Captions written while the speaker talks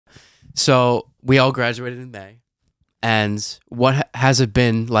So we all graduated in May. And what has it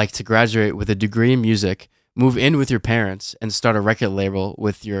been like to graduate with a degree in music, move in with your parents, and start a record label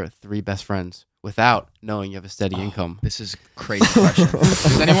with your 3 best friends without knowing you have a steady income? This is a crazy question.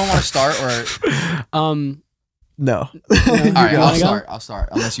 Does anyone want to start or? No. All right, I'll start.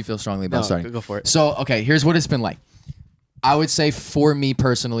 Unless you feel strongly about starting. Go for it. So, okay, here's what it's been like. I would say for me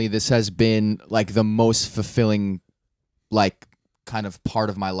personally, this has been like the most fulfilling, like, kind of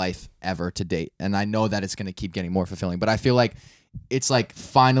part of my life ever to date. And I know that it's going to keep getting more fulfilling, but I feel like it's like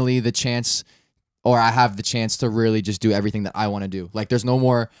finally the chance, or I have the chance to really just do everything that I want to do. Like there's no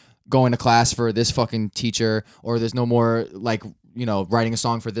more going to class for this fucking teacher, or there's no more like, you know, writing a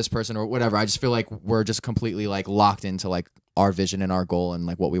song for this person or whatever. I just feel like we're just completely like locked into like our vision and our goal and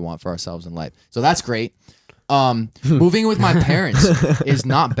like what we want for ourselves in life. So that's great. Moving with my parents is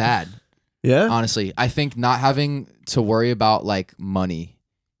not bad. Yeah. Honestly, I think not having to worry about like money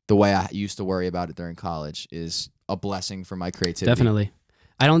the way I used to worry about it during college is a blessing for my creativity. Definitely.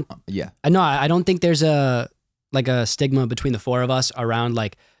 I don't. I don't think there's a stigma between the 4 of us around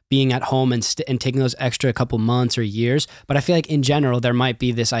like being at home and taking those extra couple months or years. But I feel like in general there might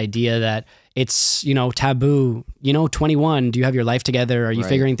be this idea that it's, you know, taboo. You know, 21. Do you have your life together? Are you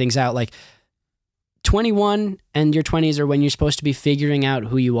figuring things out? Like 21 and your 20s are when you're supposed to be figuring out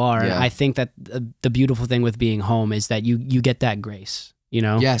who you are. Yeah. I think that the beautiful thing with being home is that you get that grace, you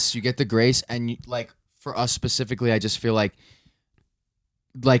know? Yes, you get the grace. And you, like for us specifically, I just feel like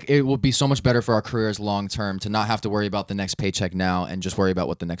it will be so much better for our careers long term to not have to worry about the next paycheck now and just worry about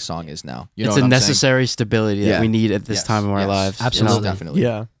what the next song is now. You know, it's a necessary stability that we need at this time of our lives. Absolutely. You know? Definitely.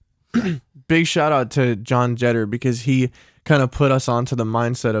 Yeah. Big shout out to John Jetter, because he kind of put us onto the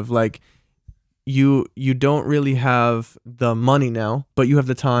mindset of like, you don't really have the money now, but you have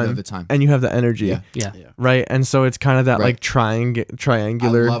the time, and you have the energy. Yeah. Right. And so it's kind of that like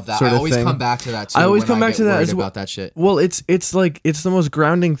triangular I love that. sort I of always thing. come back to that too. I always come back to that as well. About that shit. Well, it's like it's the most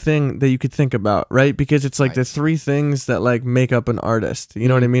grounding thing that you could think about, right? Because it's like the 3 things that like make up an artist. You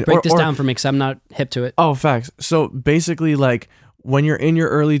know what I mean? Break this down for me, because I'm not hip to it. Oh, facts. So basically, like when you're in your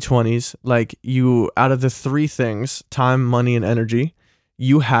early 20s, like you, out of the 3 things, time, money, and energy,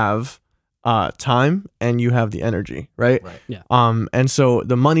 you have time and you have the energy, right? Yeah. And so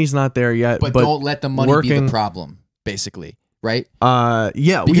the money's not there yet, but don't let the money be the problem, basically, right?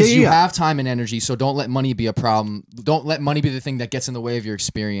 Yeah, because you have time and energy, so don't let money be a problem. Don't let money be the thing that gets in the way of your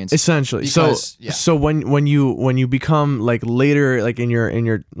experience. Essentially. Because, so when you become like later, like in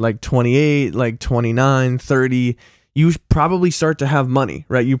your like 28, like 29, 30, you probably start to have money,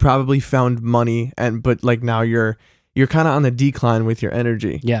 right? You probably found money, but like now you're kind of on the decline with your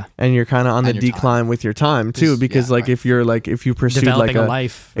energy. Yeah. And you're kind of on the decline with your time too, because like if you pursue developing like a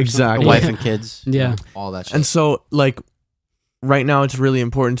life, exactly, a wife and kids, all that shit. And so like right now it's really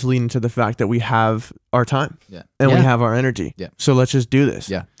important to lean into the fact that we have our time, and we have our energy. Yeah. So let's just do this.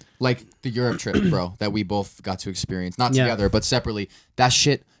 Yeah. Like the Europe trip, bro, that we both got to experience, not together, but separately. That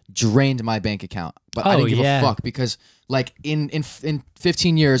shit drained my bank account, but I didn't give a fuck, because like in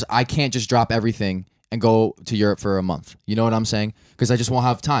 15 years I can't just drop everything and go to Europe for a month. You know what I'm saying? Because I just won't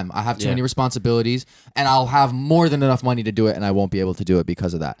have time. I have too many responsibilities, and I'll have more than enough money to do it, and I won't be able to do it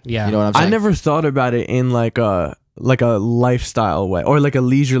because of that. Yeah. You know what I'm saying? I never thought about it in like a lifestyle way, or like a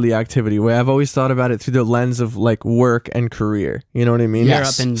leisurely activity way. I've always thought about it through the lens of like work and career. You know what I mean? Europe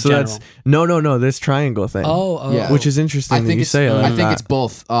in general. That's no, this triangle thing. Oh. Which is interesting that you say it like I think that. it's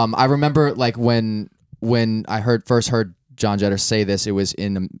both. I remember like when I first heard John Jetter say this, it was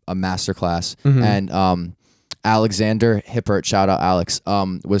in a master class, and Alexander Hippert, shout out Alex,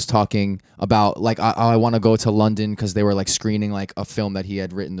 was talking about like I want to go to London because they were like screening like a film that he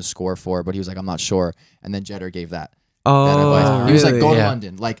had written the score for, but he was like, I'm not sure, and then Jetter gave that advice. He was like, go to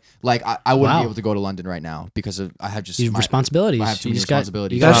London. Like I wouldn't be able to go to London right now because I have just responsibilities. I have too many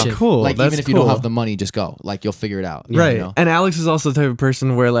responsibilities. That's cool. Like That's even if you don't have the money, just go. Like you'll figure it out. Right. You know? And Alex is also the type of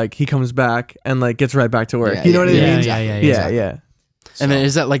person where like he comes back and like gets right back to work. Yeah, you know what I mean? Yeah. And then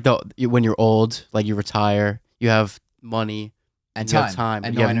is that like when you're old, like you retire, you have money and you have time,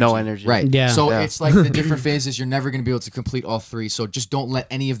 and you have no energy. Right. Yeah. So it's like the different phases. You're never going to be able to complete all 3. So just don't let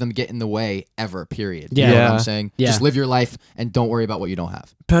any of them get in the way ever, period. Yeah. You know what I'm saying? Yeah. Just live your life and don't worry about what you don't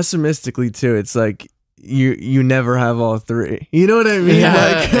have. Pessimistically too, it's like you never have all 3. You know what I mean?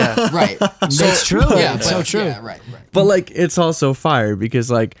 Right. So it's true. Yeah, it's so true. Yeah, right. But like it's also fire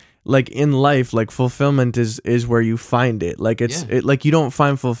because like in life, like fulfillment is where you find it. Like like you don't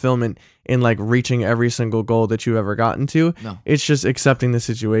find fulfillment in like reaching every single goal that you've ever gotten to. No. It's just accepting the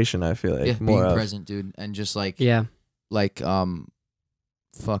situation, I feel like. Yeah, more being of. present, dude, and just like Yeah. like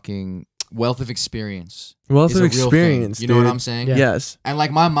fucking wealth of experience. Wealth is of a real thing. experience. You know what dude. I'm saying? Yeah. Yes. And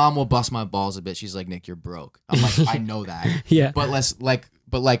like my mom will bust my balls a bit. She's like, Nick, you're broke. I'm like, I know that. Yeah. But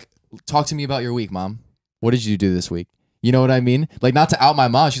talk to me about your week, mom. What did you do this week? You know what I mean? Like, not to out my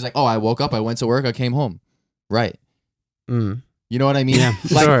mom. She's like, oh, I woke up, I went to work, I came home. Right. Mm. You know what I mean? Yeah.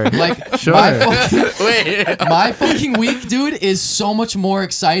 Like, Sure. my fucking week, dude, is so much more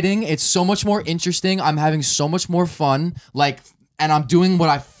exciting. It's so much more interesting. I'm having so much more fun. Like, and I'm doing what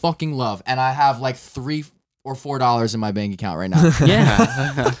I fucking love. And I have like $3 or $4 in my bank account right now.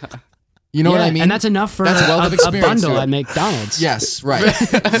 Yeah. You know what I mean? And that's enough for That's wealth of a experience, bundle dude. at McDonald's. Yes, right.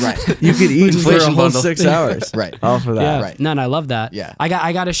 Right. You could eat for a Inflation whole bundle. 6 hours. Right. All for that. Yeah, Right. no, I love that. Yeah. I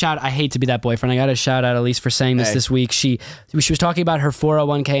got a shout. I hate to be that boyfriend. I got a shout out Elise for saying this week. She was talking about her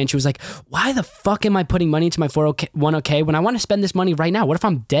 401k and she was like, "Why the fuck am I putting money into my 401k when I want to spend this money right now? What if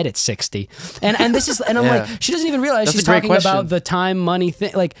I'm dead at 60?" And this is and I'm Yeah. like, she doesn't even realize That's she's a great talking question. about the time money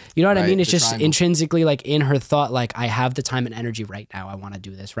thing. Like, you know what I Right, mean? It's the just triangle. intrinsically like in her thought. Like, I have the time and energy right now. I want to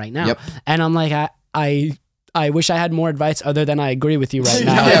do this right now. Yep. And I'm like, I wish I had more advice other than I agree with you right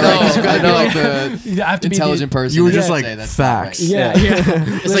now. Yeah, right. 'cause you gotta be I like I have the to be intelligent person. You were and just say like, that's not right. facts. Yeah, yeah.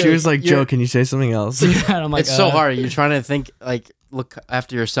 It's like She was like, you're- Joe, can you say something else? Yeah, and I'm like, It's so hard. You're trying to think like look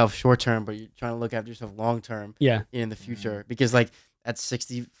after yourself short term, but you're trying to look after yourself long term Yeah. in the future. Because like at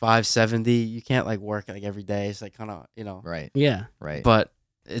 65, 70, you can't like work like every day. It's like kind of Right. Yeah. Right. But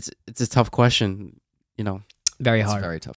it's a tough question. Very It's hard. very tough.